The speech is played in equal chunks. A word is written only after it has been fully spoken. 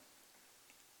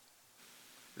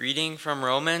Reading from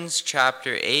Romans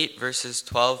chapter 8, verses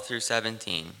 12 through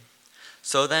 17.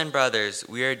 So then, brothers,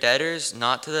 we are debtors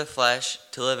not to the flesh,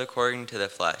 to live according to the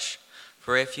flesh.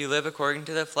 For if you live according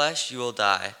to the flesh, you will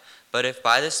die. But if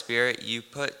by the Spirit you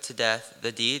put to death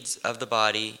the deeds of the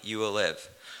body, you will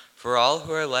live. For all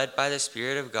who are led by the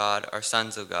Spirit of God are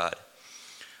sons of God.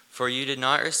 For you did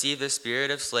not receive the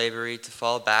spirit of slavery to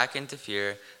fall back into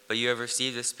fear, but you have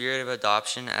received the spirit of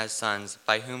adoption as sons,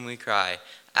 by whom we cry,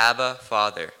 Abba,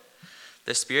 Father.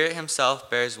 The Spirit himself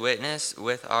bears witness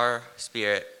with our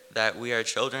spirit that we are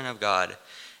children of God.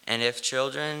 And if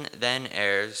children, then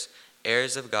heirs,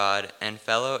 heirs of God, and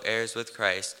fellow heirs with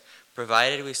Christ,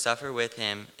 provided we suffer with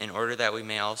him, in order that we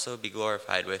may also be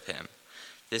glorified with him.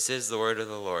 This is the word of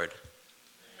the Lord.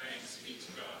 Thanks be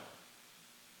to God.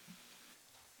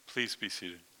 Please be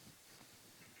seated.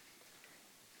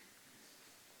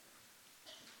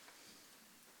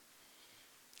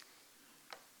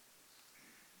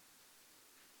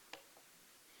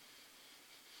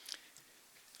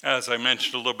 As I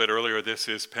mentioned a little bit earlier, this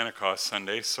is Pentecost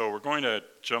Sunday, so we're going to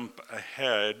jump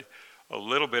ahead a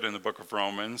little bit in the book of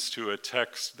Romans to a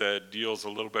text that deals a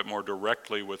little bit more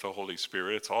directly with the Holy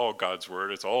Spirit. It's all God's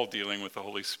word. It's all dealing with the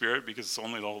Holy Spirit because it's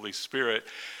only the Holy Spirit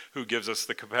who gives us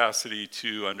the capacity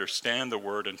to understand the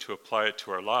word and to apply it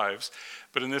to our lives.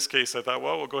 But in this case, I thought,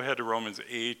 well, we'll go ahead to Romans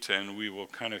 8 and we will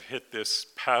kind of hit this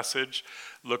passage,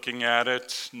 looking at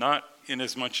it not in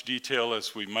as much detail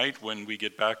as we might when we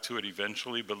get back to it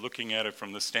eventually, but looking at it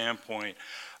from the standpoint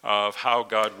of how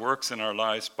God works in our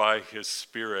lives by his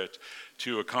Spirit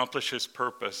to accomplish his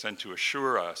purpose and to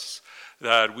assure us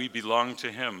that we belong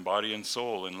to him, body and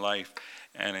soul, in life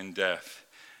and in death.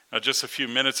 Now, just a few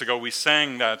minutes ago, we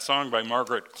sang that song by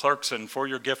Margaret Clarkson, For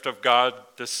Your Gift of God,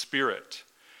 the Spirit.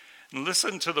 And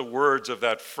listen to the words of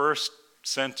that first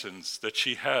sentence that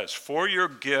she has. For your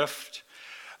gift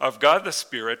of God the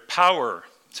Spirit, power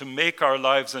to make our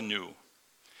lives anew,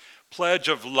 pledge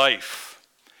of life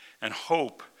and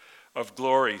hope of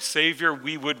glory. Savior,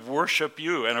 we would worship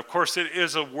you. And of course, it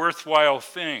is a worthwhile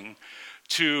thing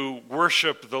to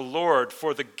worship the Lord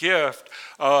for the gift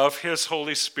of his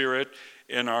Holy Spirit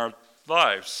in our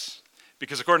lives.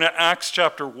 Because according to Acts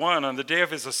chapter 1, on the day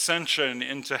of his ascension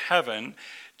into heaven,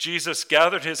 Jesus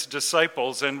gathered his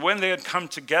disciples, and when they had come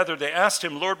together, they asked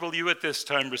him, Lord, will you at this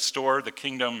time restore the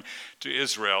kingdom to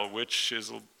Israel? Which is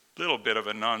a little bit of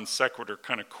a non sequitur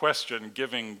kind of question,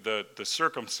 given the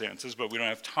circumstances, but we don't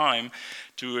have time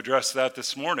to address that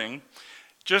this morning.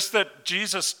 Just that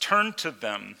Jesus turned to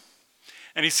them,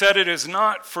 and he said, it is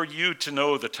not for you to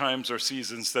know the times or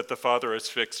seasons that the Father has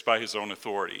fixed by his own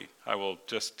authority. I will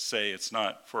just say it's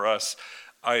not for us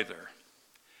either.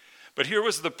 But here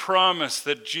was the promise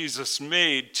that Jesus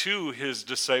made to his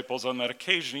disciples on that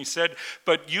occasion. He said,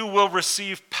 but you will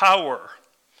receive power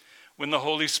when the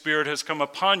Holy Spirit has come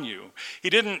upon you. He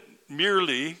didn't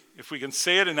merely, if we can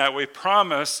say it in that way,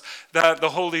 promise that the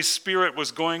Holy Spirit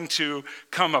was going to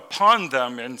come upon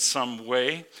them in some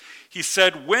way. He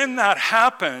said, when that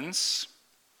happens,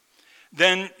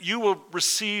 then you will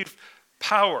receive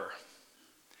power.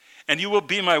 And you will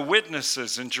be my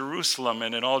witnesses in Jerusalem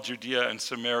and in all Judea and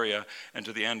Samaria and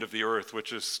to the end of the earth,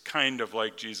 which is kind of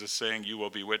like Jesus saying you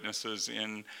will be witnesses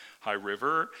in High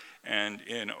River and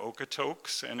in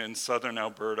Okotoks and in southern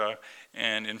Alberta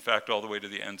and, in fact, all the way to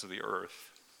the ends of the earth.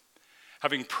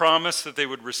 Having promised that they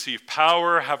would receive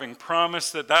power, having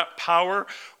promised that that power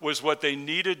was what they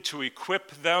needed to equip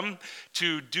them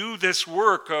to do this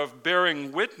work of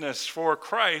bearing witness for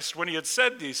Christ, when he had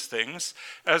said these things,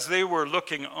 as they were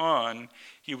looking on,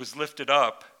 he was lifted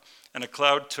up, and a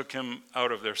cloud took him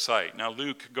out of their sight. Now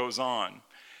Luke goes on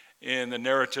in the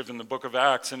narrative in the book of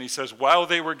Acts, and he says, while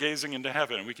they were gazing into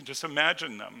heaven, we can just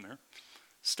imagine them, they're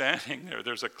standing there.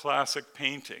 There's a classic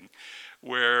painting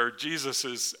where Jesus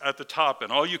is at the top,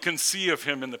 and all you can see of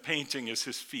him in the painting is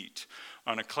his feet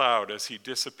on a cloud as he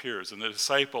disappears, and the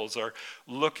disciples are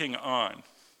looking on. And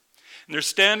they're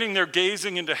standing there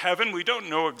gazing into heaven. We don't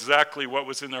know exactly what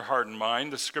was in their heart and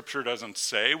mind. The scripture doesn't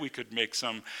say. We could make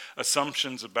some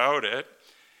assumptions about it.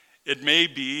 It may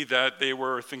be that they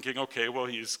were thinking, okay, well,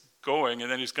 he's going, and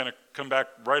then he's going to come back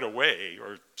right away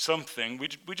or something.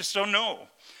 We just don't know.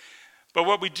 But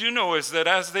what we do know is that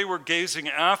as they were gazing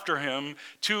after him,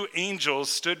 two angels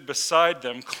stood beside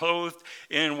them, clothed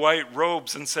in white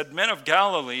robes, and said, Men of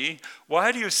Galilee,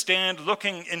 why do you stand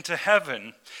looking into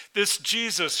heaven? This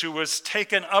Jesus who was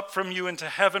taken up from you into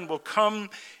heaven will come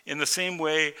in the same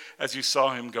way as you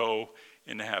saw him go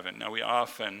into heaven. Now, we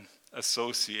often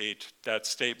associate that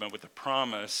statement with the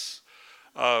promise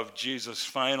of Jesus'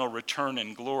 final return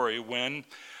in glory when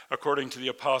According to the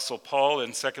Apostle Paul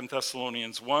in 2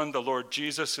 Thessalonians 1, the Lord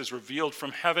Jesus is revealed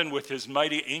from heaven with his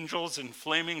mighty angels in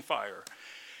flaming fire,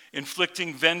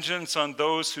 inflicting vengeance on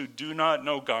those who do not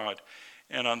know God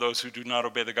and on those who do not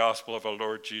obey the gospel of our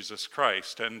Lord Jesus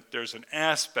Christ. And there's an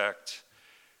aspect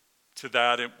to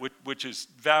that which is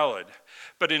valid.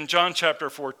 But in John chapter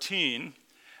 14,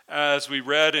 as we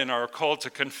read in our call to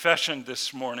confession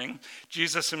this morning,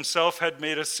 Jesus himself had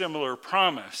made a similar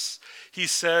promise. He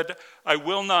said, I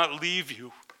will not leave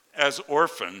you as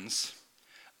orphans.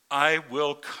 I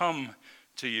will come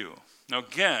to you. Now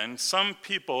again, some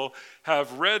people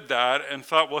have read that and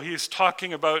thought, well, he's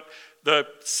talking about the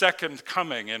second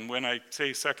coming. And when I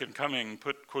say second coming,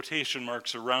 put quotation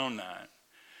marks around that,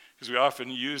 because we often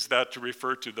use that to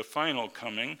refer to the final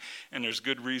coming, and there's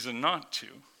good reason not to.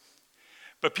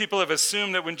 But people have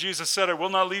assumed that when Jesus said, I will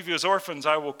not leave you as orphans,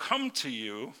 I will come to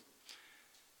you,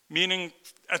 meaning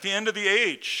at the end of the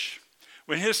age,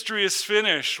 when history is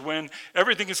finished, when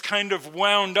everything is kind of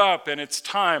wound up and it's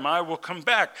time, I will come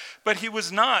back. But he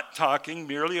was not talking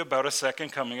merely about a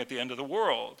second coming at the end of the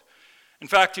world. In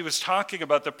fact, he was talking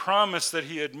about the promise that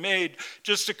he had made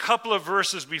just a couple of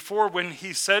verses before, when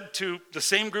he said to the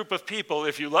same group of people,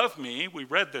 if you love me, we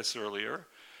read this earlier,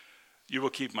 you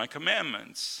will keep my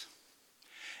commandments.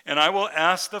 And I will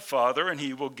ask the Father, and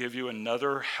he will give you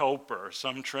another helper.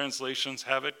 Some translations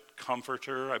have it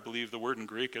comforter. I believe the word in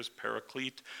Greek is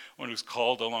paraclete, one who's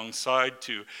called alongside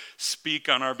to speak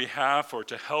on our behalf or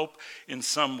to help in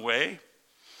some way.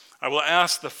 I will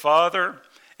ask the Father,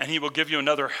 and he will give you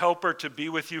another helper to be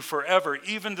with you forever,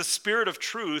 even the Spirit of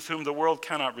truth, whom the world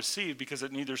cannot receive, because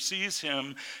it neither sees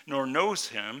him nor knows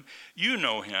him. You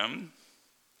know him,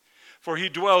 for he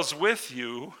dwells with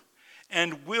you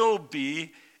and will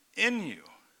be in you.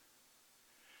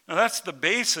 Now that's the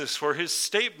basis for his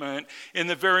statement in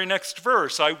the very next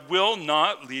verse. I will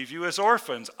not leave you as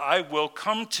orphans. I will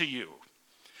come to you.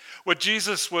 What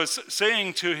Jesus was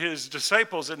saying to his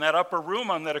disciples in that upper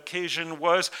room on that occasion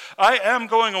was, I am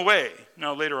going away.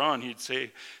 Now later on he'd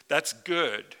say, that's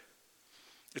good.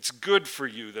 It's good for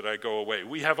you that I go away.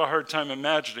 We have a hard time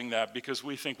imagining that, because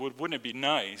we think, wouldn't it be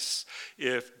nice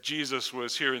if Jesus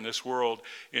was here in this world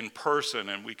in person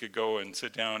and we could go and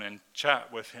sit down and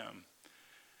chat with him.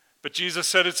 But Jesus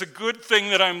said, it's a good thing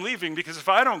that I'm leaving, because if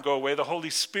I don't go away, the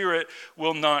Holy Spirit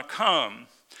will not come.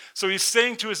 So he's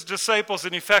saying to his disciples,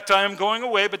 in effect, I am going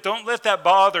away, but don't let that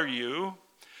bother you.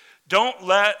 Don't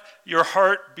let your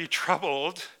heart be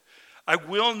troubled. I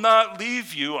will not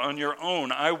leave you on your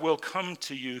own. I will come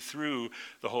to you through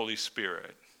the Holy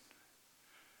Spirit.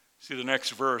 See, the next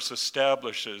verse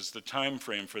establishes the time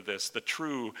frame for this, the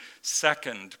true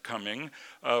second coming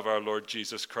of our Lord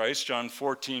Jesus Christ. John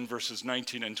 14, verses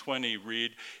 19 and 20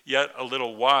 read, Yet a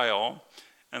little while,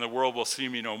 and the world will see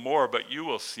me no more, but you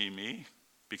will see me.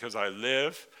 Because I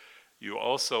live, you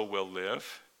also will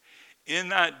live. In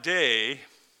that day,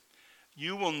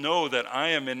 you will know that I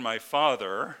am in my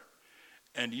Father,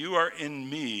 and you are in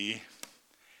me,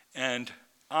 and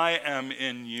I am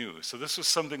in you. So this was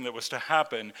something that was to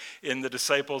happen in the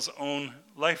disciples' own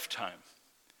lifetime.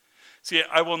 See,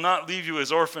 I will not leave you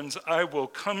as orphans, I will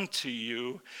come to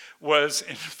you, was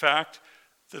in fact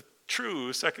the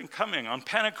true second coming on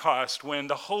Pentecost, when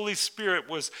the Holy Spirit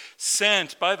was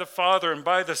sent by the Father and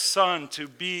by the Son to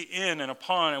be in and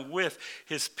upon and with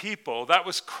his people. That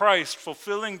was Christ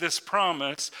fulfilling this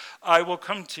promise, I will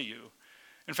come to you.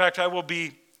 In fact, I will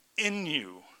be in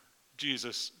you,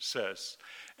 Jesus says.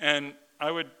 And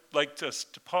I would like us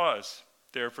to pause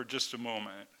there for just a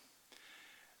moment.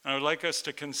 And I would like us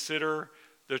to consider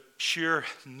the sheer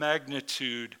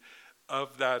magnitude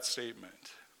of that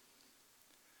statement.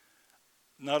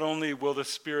 Not only will the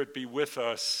Spirit be with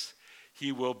us,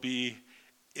 he will be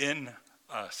in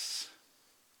us.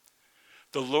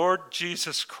 The Lord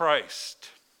Jesus Christ,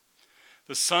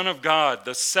 the Son of God,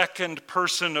 the second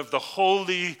person of the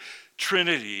Holy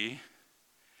Trinity,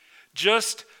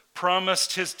 just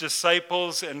promised his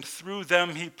disciples, and through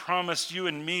them he promised you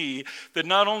and me, that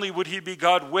not only would he be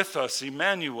God with us,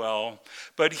 Emmanuel,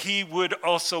 but he would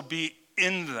also be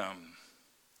in them.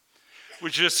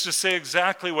 Which is to say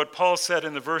exactly what Paul said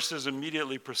in the verses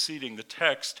immediately preceding the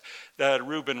text that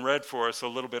Reuben read for us a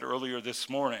little bit earlier this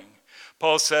morning.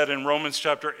 Paul said in Romans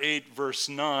chapter 8, verse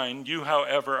 9, you,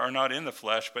 however, are not in the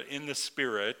flesh, but in the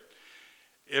Spirit,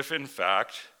 if in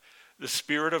fact the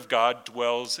Spirit of God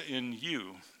dwells in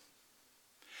you.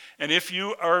 And if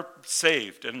you are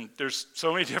saved, and there's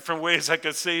so many different ways I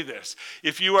could say this.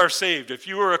 If you are saved, if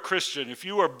you are a Christian, if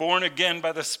you are born again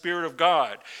by the Spirit of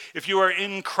God, if you are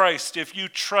in Christ, if you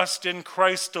trust in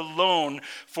Christ alone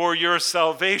for your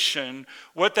salvation,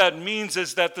 what that means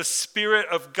is that the Spirit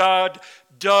of God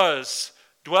does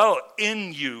dwell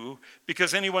in you,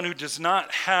 because anyone who does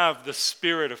not have the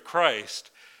Spirit of Christ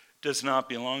does not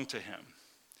belong to him.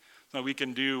 Now we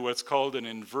can do what's called an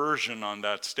inversion on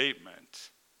that statement.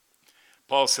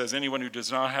 Paul says anyone who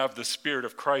does not have the Spirit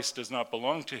of Christ does not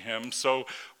belong to him. So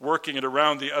working it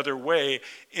around the other way,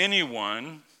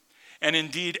 anyone, and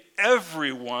indeed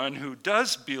everyone who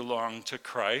does belong to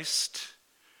Christ,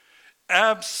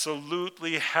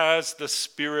 absolutely has the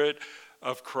Spirit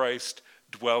of Christ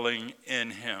dwelling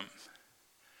in him.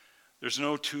 There's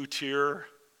no two-tier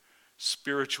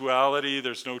spirituality.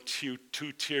 There's no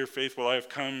two-tier faith. Well, I've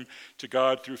come to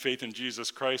God through faith in Jesus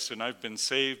Christ and I've been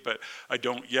saved, but I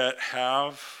don't yet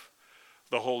have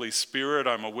the Holy Spirit.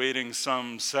 I'm awaiting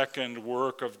some second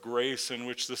work of grace in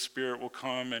which the Spirit will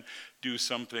come and do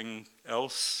something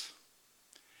else.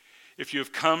 If you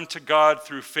have come to God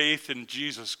through faith in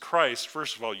Jesus Christ,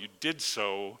 first of all, you did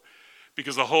so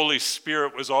because the Holy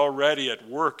Spirit was already at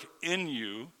work in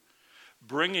you,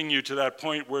 bringing you to that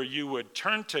point where you would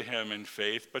turn to him in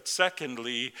faith. But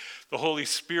secondly, the Holy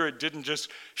Spirit didn't just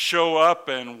show up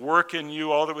and work in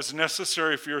you all that was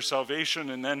necessary for your salvation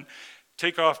and then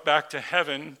take off back to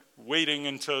heaven, waiting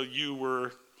until you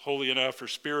were holy enough or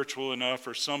spiritual enough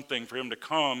or something for him to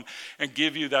come and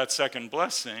give you that second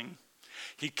blessing.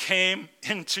 He came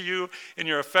into you in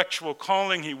your effectual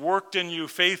calling. He worked in you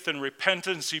faith and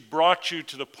repentance. He brought you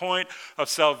to the point of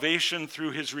salvation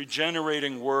through his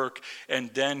regenerating work,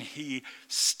 and then he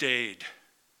stayed.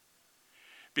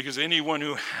 Because anyone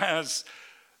who has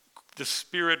the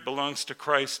Spirit belongs to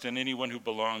Christ, and anyone who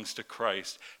belongs to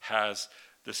Christ has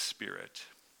the Spirit.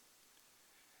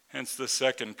 Hence the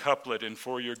second couplet in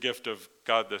For Your Gift of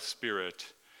God the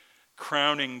Spirit,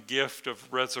 crowning gift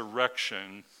of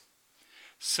resurrection,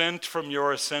 sent from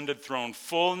your ascended throne,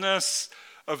 fullness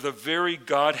of the very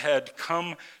Godhead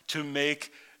come to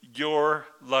make your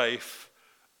life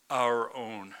our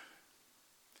own.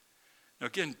 Now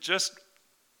again, just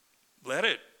let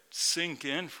it sink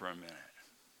in for a minute.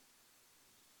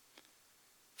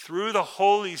 Through the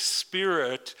Holy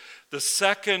Spirit, the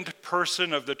second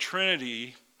person of the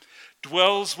Trinity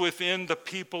dwells within the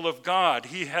people of God.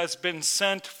 He has been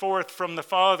sent forth from the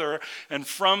Father and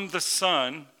from the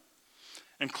Son.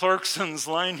 And Clarkson's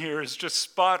line here is just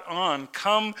spot on.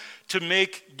 Come to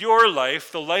make your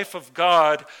life, the life of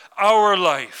God, our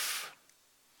life.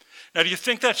 Now, do you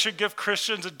think that should give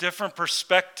Christians a different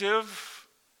perspective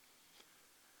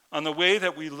on the way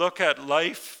that we look at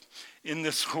life in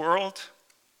this world?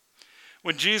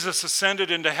 When Jesus ascended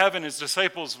into heaven, his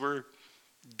disciples were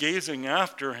gazing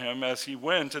after him as he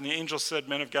went, and the angel said,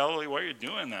 "Men of Galilee, why are you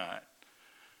doing that?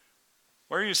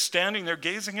 Why are you standing there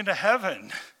gazing into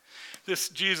heaven? This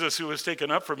Jesus who was taken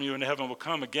up from you into heaven will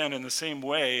come again in the same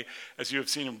way as you have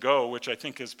seen him go," which I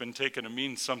think has been taken to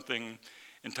mean something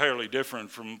entirely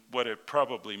different from what it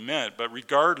probably meant. But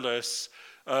regardless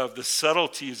of the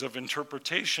subtleties of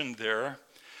interpretation there,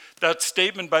 that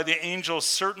statement by the angel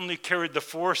certainly carried the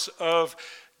force of,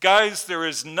 guys, there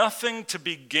is nothing to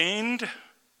be gained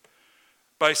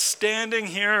by standing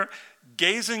here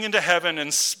gazing into heaven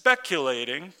and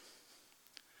speculating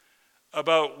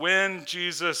about when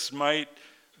Jesus might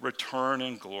return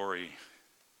in glory.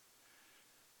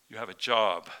 You have a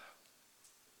job.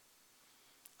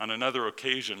 On another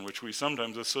occasion, which we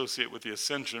sometimes associate with the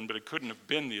ascension, but it couldn't have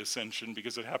been the ascension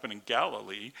because it happened in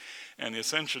Galilee, and the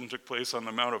ascension took place on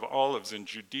the Mount of Olives in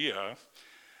Judea.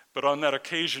 But on that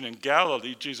occasion in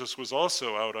Galilee, Jesus was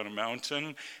also out on a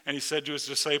mountain, and he said to his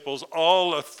disciples,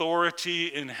 "All authority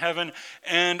in heaven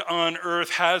and on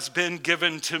earth has been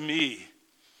given to me."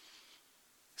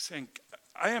 Saying,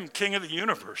 I am king of the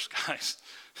universe, guys.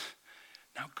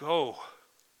 Now go.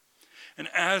 And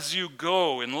as you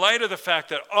go, in light of the fact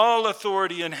that all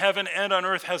authority in heaven and on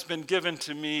earth has been given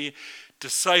to me,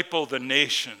 disciple the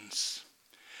nations,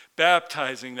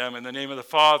 baptizing them in the name of the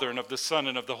Father and of the Son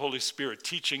and of the Holy Spirit,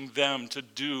 teaching them to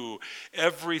do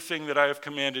everything that I have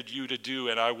commanded you to do,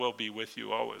 and I will be with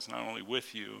you always, not only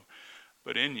with you,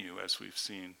 but in you, as we've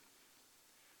seen,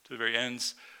 to the very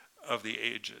ends of the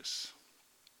ages.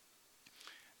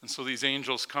 And so these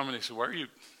angels come and they say, why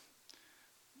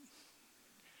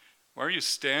are you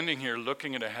standing here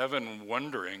looking into heaven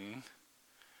wondering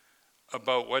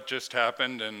about what just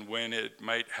happened and when it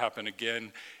might happen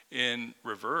again in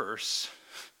reverse?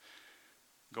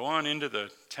 Go on into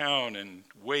the town and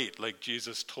wait like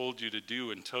Jesus told you to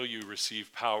do until you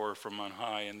receive power from on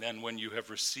high. And then when you have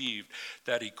received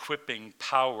that equipping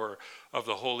power of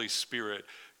the Holy Spirit,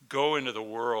 go into the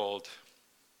world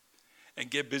and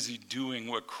get busy doing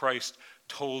what Christ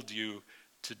told you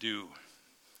to do.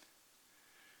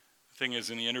 The thing is,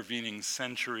 in the intervening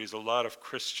centuries, a lot of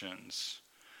Christians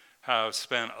have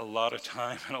spent a lot of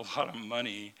time and a lot of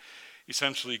money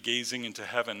essentially gazing into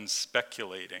heaven,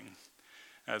 speculating.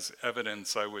 As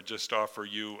evidence, I would just offer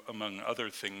you, among other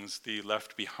things, the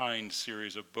Left Behind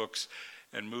series of books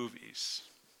and movies.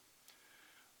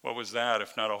 What was that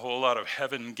if not a whole lot of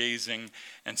heaven gazing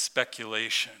and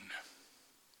speculation?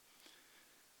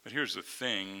 But here's the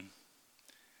thing.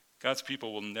 God's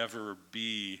people will never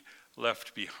be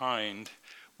left behind.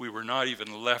 We were not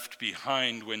even left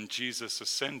behind when Jesus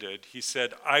ascended. He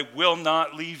said, I will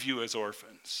not leave you as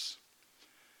orphans.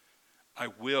 I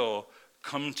will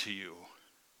come to you.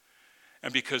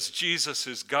 And because Jesus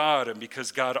is God, and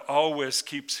because God always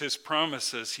keeps his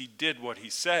promises, he did what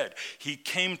he said. He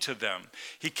came to them.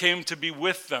 He came to be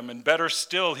with them. And better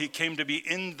still, he came to be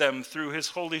in them through his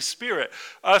Holy Spirit.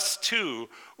 Us too.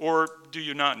 Or do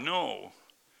you not know,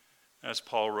 as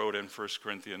Paul wrote in 1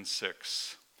 Corinthians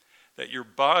 6, that your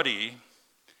body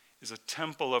is a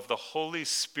temple of the Holy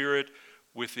Spirit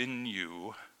within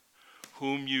you,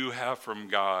 whom you have from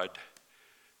God.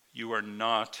 You are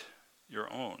not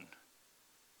your own.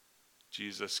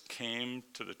 Jesus came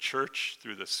to the church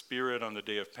through the Spirit on the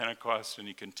day of Pentecost, and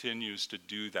he continues to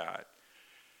do that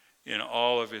in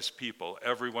all of his people.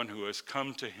 Everyone who has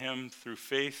come to him through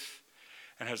faith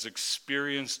and has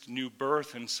experienced new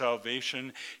birth and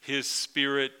salvation, his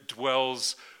Spirit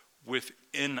dwells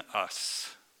within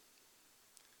us.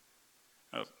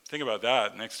 Now, think about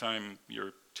that next time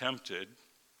you're tempted.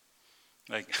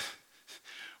 Like,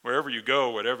 wherever you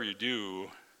go, whatever you do,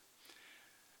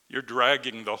 you're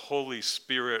dragging the Holy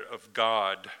Spirit of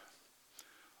God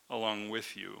along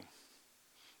with you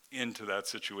into that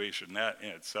situation. That in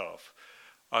itself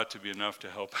ought to be enough to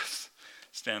help us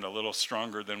stand a little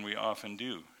stronger than we often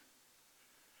do.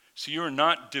 So you are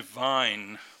not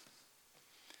divine.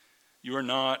 You are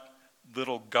not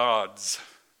little gods,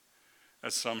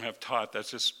 as some have taught.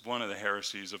 That's just one of the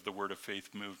heresies of the Word of Faith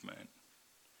movement.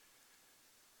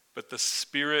 But the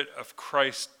Spirit of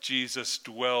Christ Jesus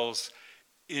dwells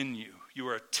in you. You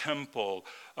are a temple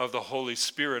of the Holy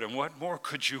Spirit. And what more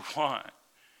could you want?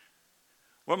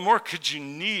 What more could you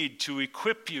need to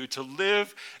equip you to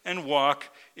live and walk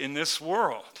in this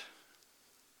world?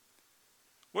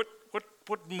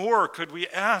 What more could we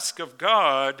ask of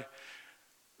God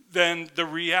than the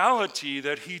reality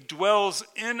that he dwells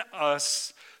in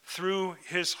us through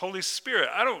his Holy Spirit?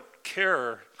 I don't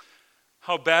care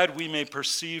how bad we may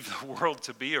perceive the world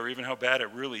to be, or even how bad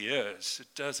it really is. It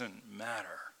doesn't matter.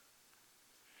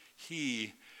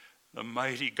 He, the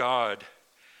mighty God,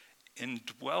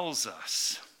 indwells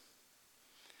us.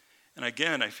 And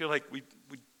again, I feel like we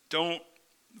don't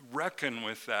reckon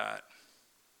with that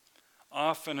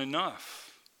often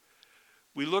enough.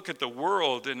 We look at the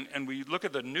world and we look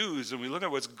at the news and we look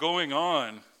at what's going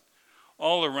on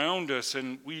all around us,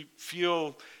 and we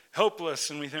feel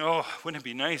helpless, and we think, oh, wouldn't it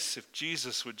be nice if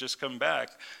Jesus would just come back?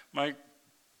 My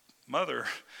mother,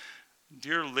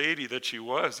 dear lady that she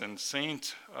was and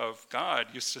saint of God,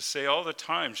 used to say all the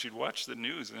time, she'd watch the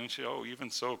news and she'd, oh, even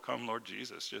so, come Lord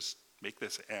Jesus, just make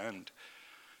this end.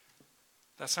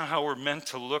 That's not how we're meant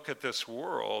to look at this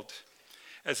world,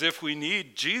 as if we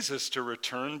need Jesus to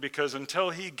return, because until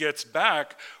he gets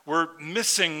back, we're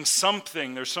missing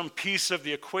something. There's some piece of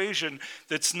the equation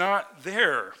that's not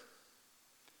there.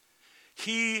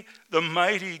 He, the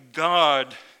mighty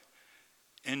God,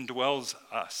 indwells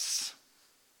us.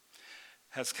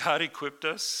 Has God equipped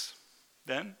us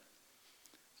then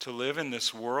to live in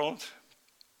this world?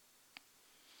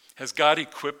 Has God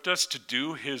equipped us to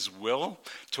do his will,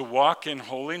 to walk in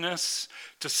holiness,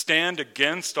 to stand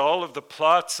against all of the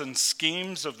plots and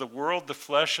schemes of the world, the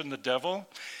flesh, and the devil?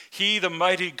 He, the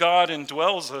mighty God,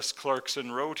 indwells us,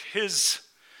 Clarkson wrote. His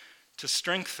to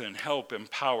strengthen, help,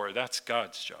 empower. That's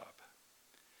God's job.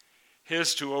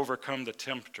 His to overcome the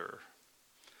tempter.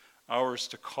 Ours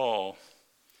to call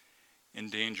in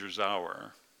danger's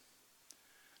hour.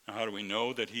 Now, how do we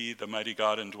know that he, the mighty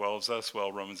God, indwells us?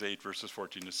 Well, Romans 8, verses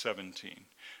 14 to 17.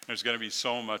 There's going to be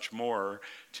so much more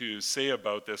to say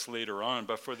about this later on,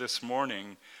 but for this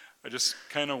morning, I just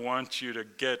kind of want you to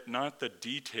get not the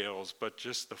details, but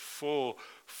just the full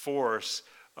force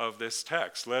of this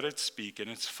text. Let it speak in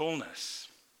its fullness.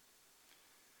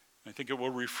 I think it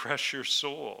will refresh your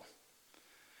soul.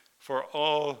 For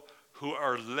all who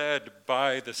are led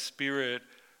by the Spirit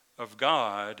of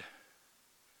God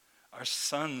are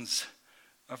sons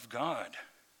of God.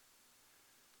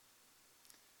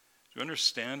 Do you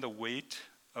understand the weight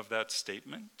of that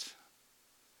statement?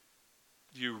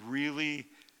 Do you really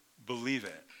believe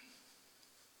it?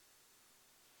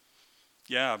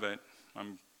 Yeah, but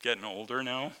I'm getting older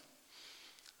now.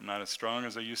 I'm not as strong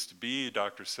as I used to be.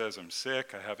 Doctor says I'm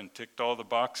sick. I haven't ticked all the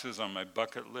boxes on my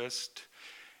bucket list.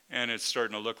 And it's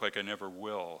starting to look like I never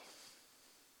will.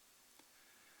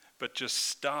 But just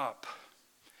stop.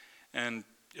 And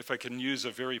if I can use a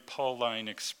very Pauline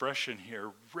expression here,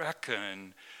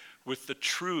 reckon with the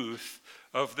truth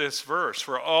of this verse.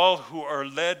 For all who are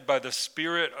led by the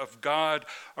Spirit of God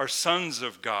are sons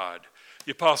of God.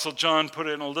 The Apostle John put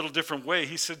it in a little different way.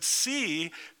 He said,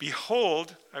 see,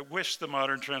 behold, I wish the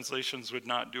modern translations would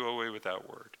not do away with that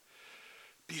word.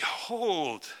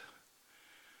 Behold,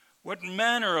 what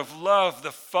manner of love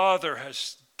the Father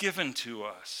has given to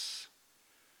us,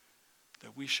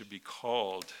 that we should be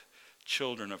called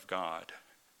children of God.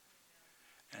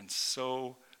 And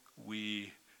so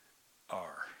we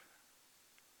are.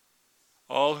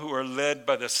 All who are led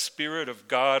by the Spirit of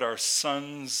God are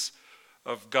sons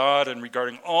of God. And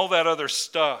regarding all that other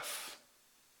stuff,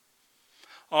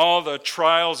 all the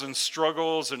trials and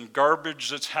struggles and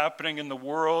garbage that's happening in the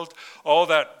world, all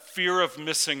that fear of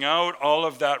missing out, all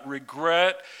of that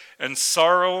regret and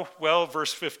sorrow, well,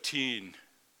 verse 15,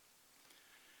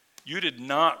 you did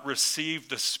not receive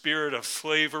the spirit of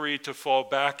slavery to fall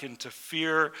back into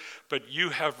fear, but you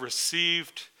have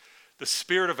received the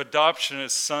spirit of adoption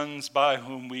as sons, by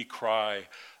whom we cry,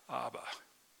 Abba,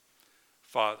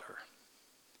 Father.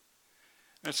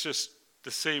 It's just the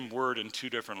same word in two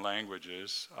different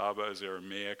languages. Abba is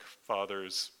Aramaic, Father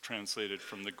is translated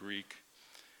from the Greek.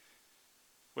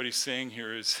 What he's saying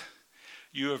here is,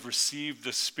 you have received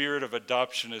the spirit of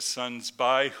adoption as sons,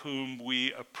 by whom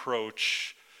we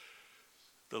approach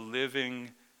the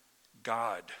living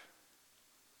God.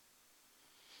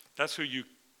 That's who you,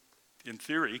 in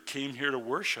theory, came here to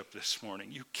worship this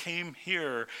morning. You came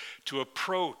here to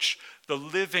approach the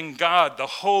living God, the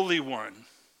Holy One,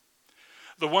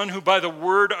 the one who by the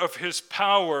word of his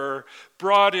power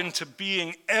brought into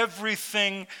being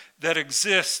everything that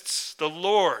exists, the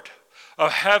Lord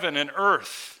of heaven and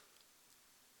earth.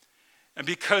 And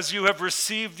because you have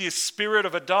received the spirit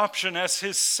of adoption as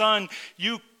his son,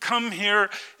 you come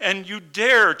here and you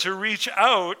dare to reach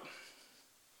out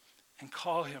and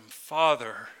call him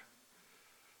Father.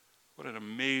 What an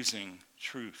amazing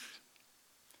truth.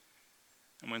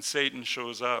 And when Satan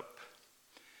shows up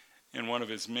in one of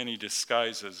his many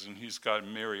disguises, and he's got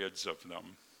myriads of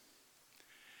them,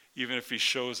 even if he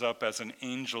shows up as an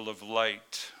angel of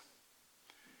light,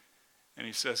 and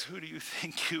he says, who do you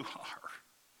think you are?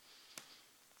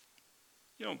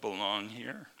 You don't belong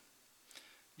here.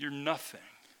 You're nothing.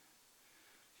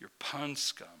 You're pond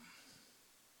scum.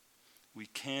 We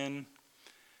can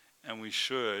and we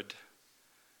should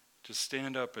just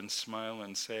stand up and smile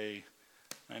and say,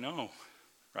 I know,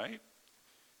 right?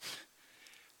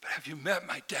 But have you met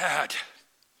my dad?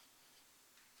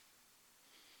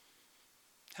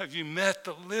 Have you met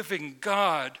the living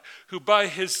God who by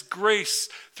his grace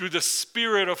through the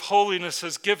Spirit of holiness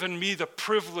has given me the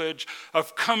privilege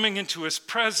of coming into his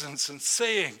presence and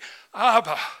saying,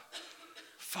 Abba,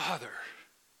 Father.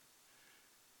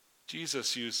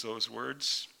 Jesus used those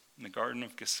words in the Garden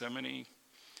of Gethsemane. He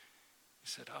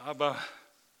said, Abba,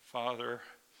 Father,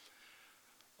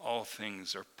 all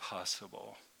things are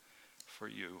possible for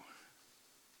you.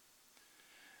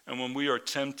 And when we are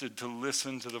tempted to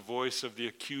listen to the voice of the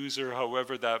accuser,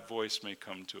 however that voice may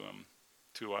come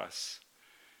to us,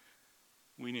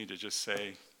 we need to just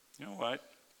say, you know what?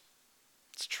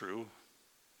 It's true.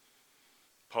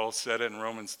 Paul said it in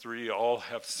Romans 3, all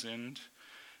have sinned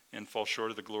and fall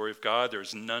short of the glory of God. There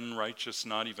is none righteous,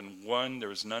 not even one.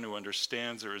 There is none who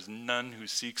understands. There is none who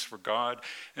seeks for God.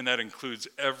 And that includes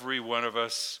every one of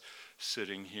us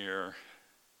sitting here.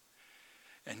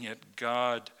 And yet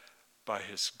God, by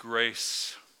his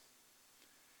grace,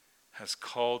 has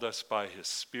called us by his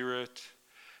Spirit,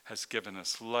 has given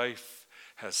us life,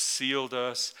 has sealed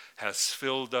us, has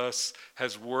filled us,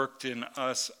 has worked in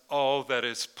us all that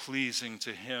is pleasing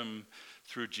to him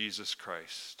through Jesus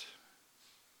Christ.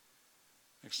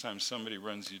 Next time somebody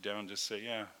runs you down, just say,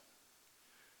 yeah,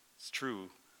 it's true,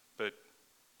 but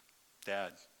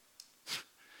Dad,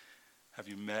 have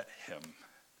you met him?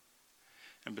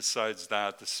 And besides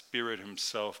that, the Spirit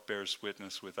himself bears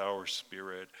witness with our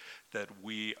spirit that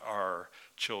we are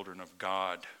children of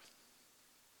God.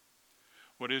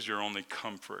 What is your only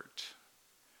comfort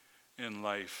in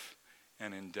life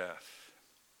and in death?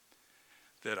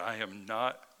 That I am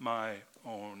not my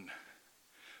own,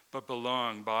 but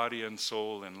belong body and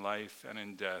soul in life and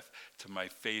in death to my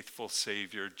faithful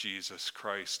Savior, Jesus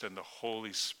Christ. And the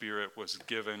Holy Spirit was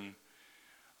given,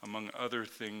 among other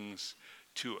things,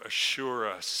 to assure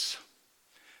us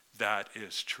that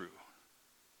is true.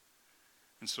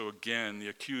 And so again, the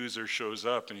accuser shows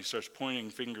up and he starts pointing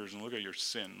fingers and look at your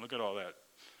sin. Look at all that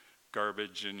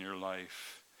garbage in your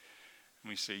life. And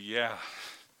we say, yeah,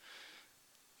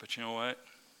 but you know what?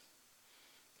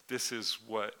 This is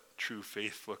what true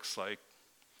faith looks like.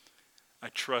 I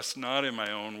trust not in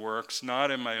my own works, not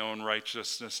in my own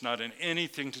righteousness, not in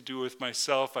anything to do with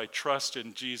myself. I trust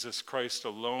in Jesus Christ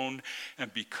alone.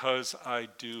 And because I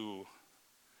do,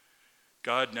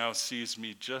 God now sees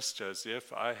me just as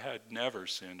if I had never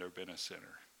sinned or been a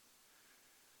sinner.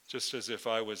 Just as if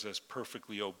I was as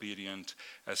perfectly obedient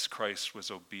as Christ was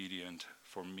obedient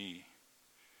for me.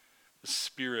 The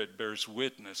Spirit bears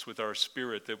witness with our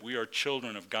spirit that we are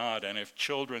children of God, and if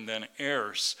children, then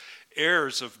heirs,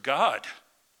 heirs of God.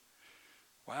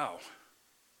 Wow.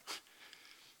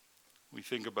 We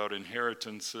think about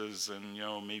inheritances, and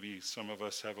maybe some of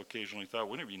us have occasionally thought,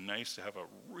 wouldn't it be nice to have a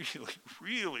really,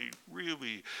 really,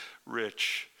 really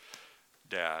rich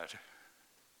dad?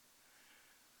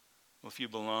 Well, if you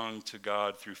belong to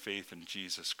God through faith in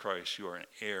Jesus Christ, you are an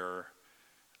heir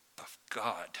of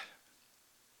God.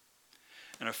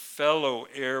 And a fellow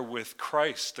heir with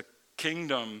Christ, the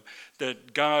kingdom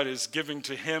that God is giving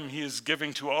to him, he is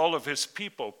giving to all of his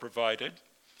people, provided,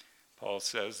 Paul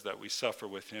says, that we suffer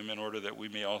with him in order that we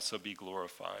may also be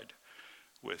glorified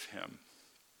with him.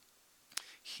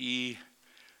 He,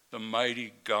 the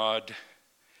mighty God,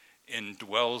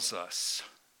 indwells us,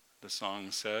 the song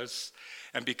says.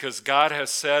 And because God has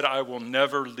said, I will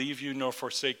never leave you nor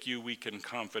forsake you, we can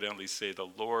confidently say, the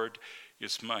Lord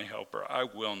is my helper. I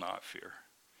will not fear.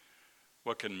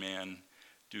 What can man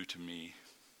do to me?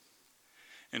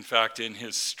 In fact, in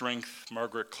his strength,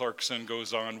 Margaret Clarkson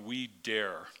goes on, we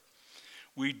dare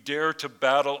to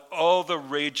battle all the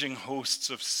raging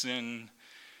hosts of sin,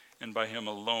 and by him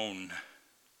alone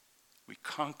we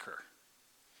conquer.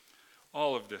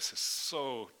 All of this is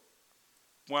so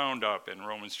wound up in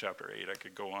Romans chapter 8. I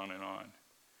could go on and on.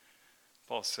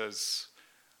 Paul says,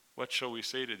 what shall we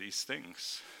say to these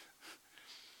things?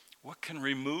 What can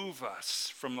remove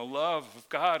us from the love of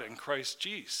God in Christ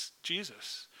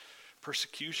Jesus?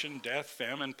 Persecution, death,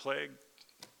 famine, plague,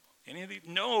 any of these?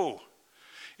 No.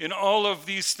 In all of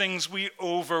these things we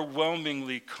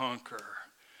overwhelmingly conquer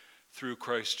through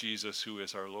Christ Jesus, who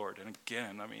is our Lord. And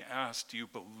again, let me ask, do you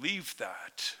believe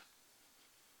that?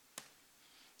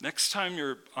 Next time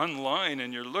you're online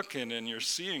and you're looking and you're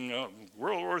seeing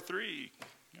World War III,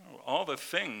 all the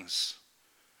things,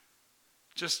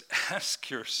 just ask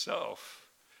yourself,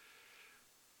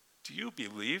 do you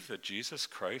believe that Jesus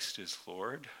Christ is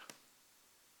Lord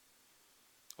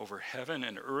over heaven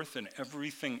and earth and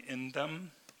everything in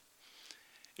them?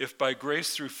 If by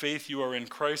grace through faith you are in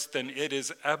Christ, then it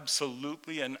is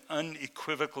absolutely and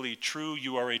unequivocally true.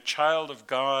 You are a child of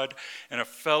God and a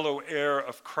fellow heir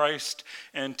of Christ.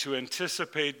 And to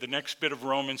anticipate the next bit of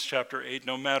Romans chapter 8,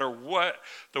 no matter what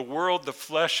the world, the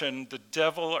flesh, and the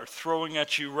devil are throwing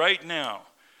at you right now,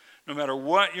 no matter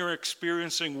what you're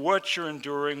experiencing, what you're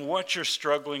enduring, what you're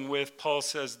struggling with, Paul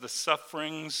says the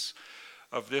sufferings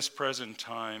of this present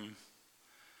time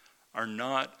are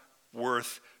not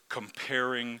worth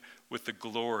comparing with the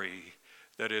glory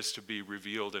that is to be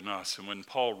revealed in us. And when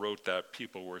Paul wrote that,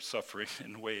 people were suffering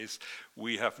in ways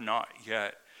we have not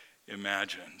yet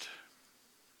imagined.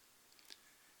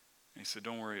 And he said,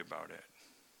 don't worry about it.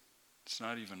 It's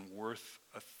not even worth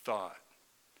a thought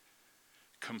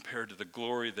compared to the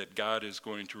glory that God is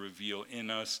going to reveal in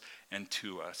us and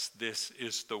to us. This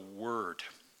is the word.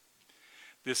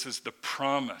 This is the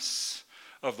promise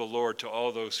of the Lord to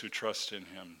all those who trust in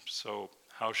him. So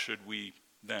how should we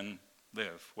then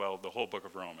live? Well, the whole book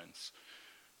of Romans,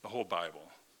 the whole Bible.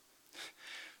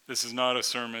 This is not a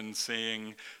sermon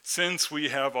saying, since we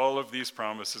have all of these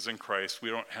promises in Christ, we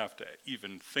don't have to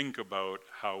even think about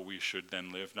how we should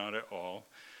then live. Not at all.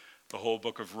 The whole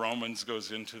book of Romans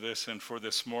goes into this. And for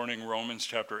this morning, Romans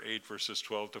chapter 8, verses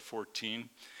 12 to 14.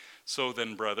 So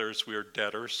then, brothers, we are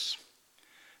debtors,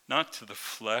 not to the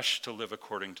flesh, to live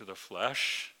according to the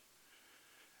flesh.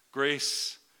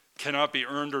 Grace cannot be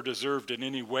earned or deserved in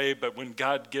any way, but when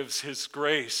God gives his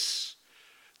grace,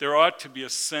 there ought to be a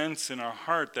sense in our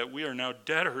heart that we are now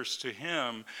debtors to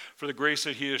him for the grace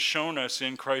that he has shown us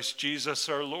in Christ Jesus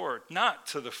our Lord. Not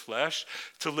to the flesh,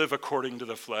 to live according to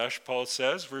the flesh, Paul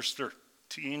says, verse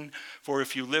 13, for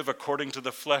if you live according to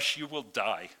the flesh, you will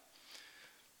die.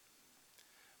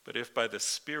 But if by the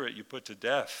Spirit you put to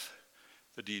death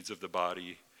the deeds of the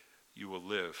body, you will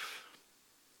live.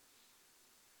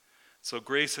 So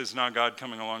grace is not God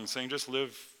coming along and saying, just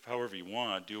live however you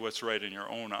want, do what's right in your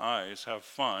own eyes, have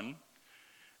fun,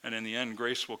 and in the end,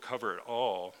 grace will cover it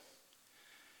all.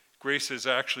 Grace is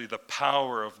actually the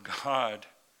power of God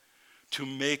to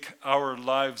make our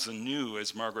lives anew,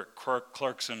 as Margaret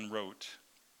Clarkson wrote.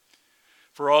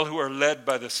 For all who are led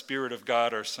by the Spirit of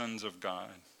God are sons of God.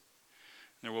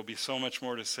 There will be so much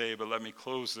more to say, but let me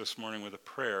close this morning with a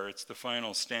prayer. It's the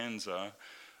final stanza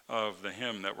of the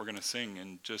hymn that we're going to sing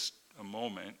in just a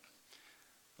moment.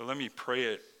 But let me pray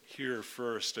it here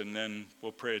first, and then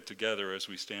we'll pray it together as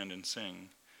we stand and sing.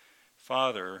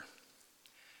 Father,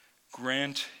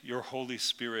 grant your Holy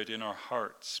Spirit in our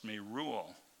hearts may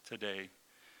rule today,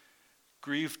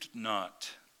 grieved not,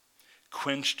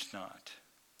 quenched not,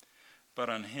 but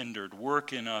unhindered.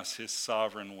 Work in us his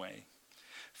sovereign way.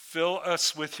 Fill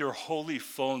us with your holy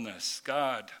fullness,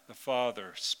 God, the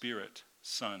Father, Spirit,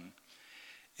 Son,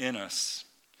 in us,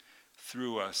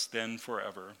 through us, then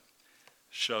forever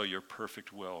shall your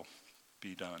perfect will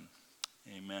be done.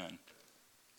 Amen.